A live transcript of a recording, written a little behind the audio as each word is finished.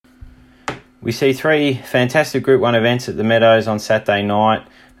We see three fantastic Group 1 events at the Meadows on Saturday night.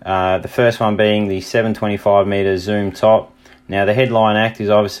 The first one being the 725 metre Zoom Top. Now, the headline act is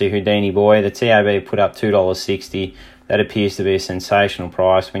obviously Houdini Boy. The TAB put up $2.60. That appears to be a sensational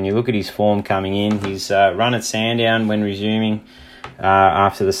price. When you look at his form coming in, he's run at Sandown when resuming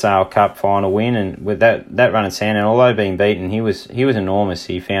after the Sale Cup final win. And with that run at Sandown, although being beaten, he was enormous.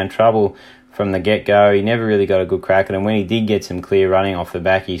 He found trouble from the get-go. He never really got a good crack at him. When he did get some clear running off the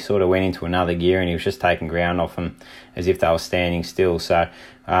back, he sort of went into another gear and he was just taking ground off them as if they were standing still. So,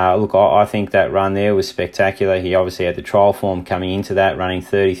 look, I think that run there was spectacular. He obviously had the trial form coming into that, running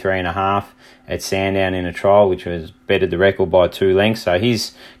 33.5 at Sandown in a trial, which was bettered the record by 2 lengths. So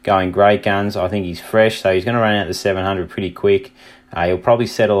he's going great guns. I think he's fresh, so he's going to run out the 700 pretty quick. He'll probably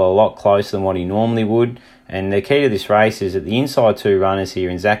settle a lot closer than what he normally would. And the key to this race is that the inside 2 runners here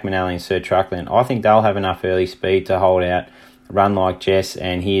in Zach Manelli and Sir Truckland, I think they'll have enough early speed to hold out, run like Jess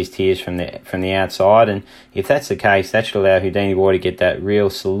and Here's Tears from the outside. And if that's the case, that should allow Houdini Boy to get that real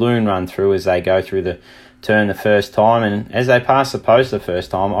saloon run through as they go through the turn the first time. And as they pass the post the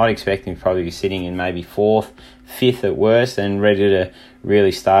first time, I'd expect him to probably be sitting in maybe 4th, 5th at worst and ready to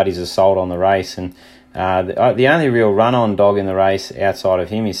really start his assault on the race. And the only real run-on dog in the race outside of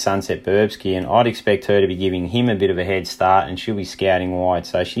him is Sunset Burbsky, and I'd expect her to be giving him a bit of a head start, and she'll be scouting wide.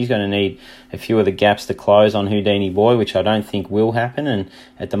 So she's going to need a few of the gaps to close on Houdini Boy, which I don't think will happen. And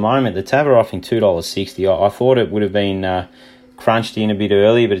at the moment, the tab are offering $2.60. I thought it would have been crunched in a bit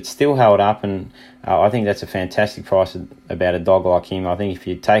early, but it's still held up, and I think that's a fantastic price about a dog like him. I think if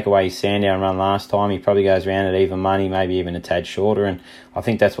you take away his Sandown run last time, he probably goes around at even money, maybe even a tad shorter, and I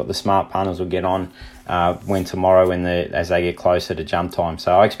think that's what the smart punters will get on tomorrow as they get closer to jump time.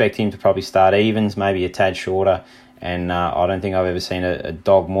 So I expect him to probably start evens, maybe a tad shorter, and I don't think I've ever seen a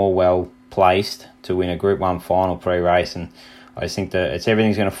dog more well placed to win a Group 1 final pre-race, and I just think that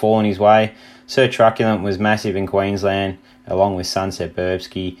everything's going to fall in his way. Sir Truculent was massive in Queensland, along with Sunset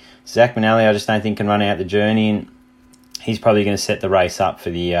Burbsky. Zach Manelli, I just don't think can run out the journey, and he's probably going to set the race up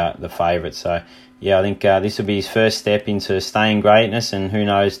for the favourite. So, yeah, I think this will be his first step into staying greatness, and who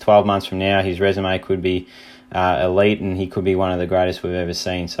knows, 12 months from now, his resume could be elite, and he could be one of the greatest we've ever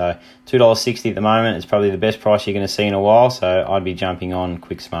seen. So, $2.60 at the moment is probably the best price you're going to see in a while, so I'd be jumping on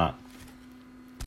quick smart.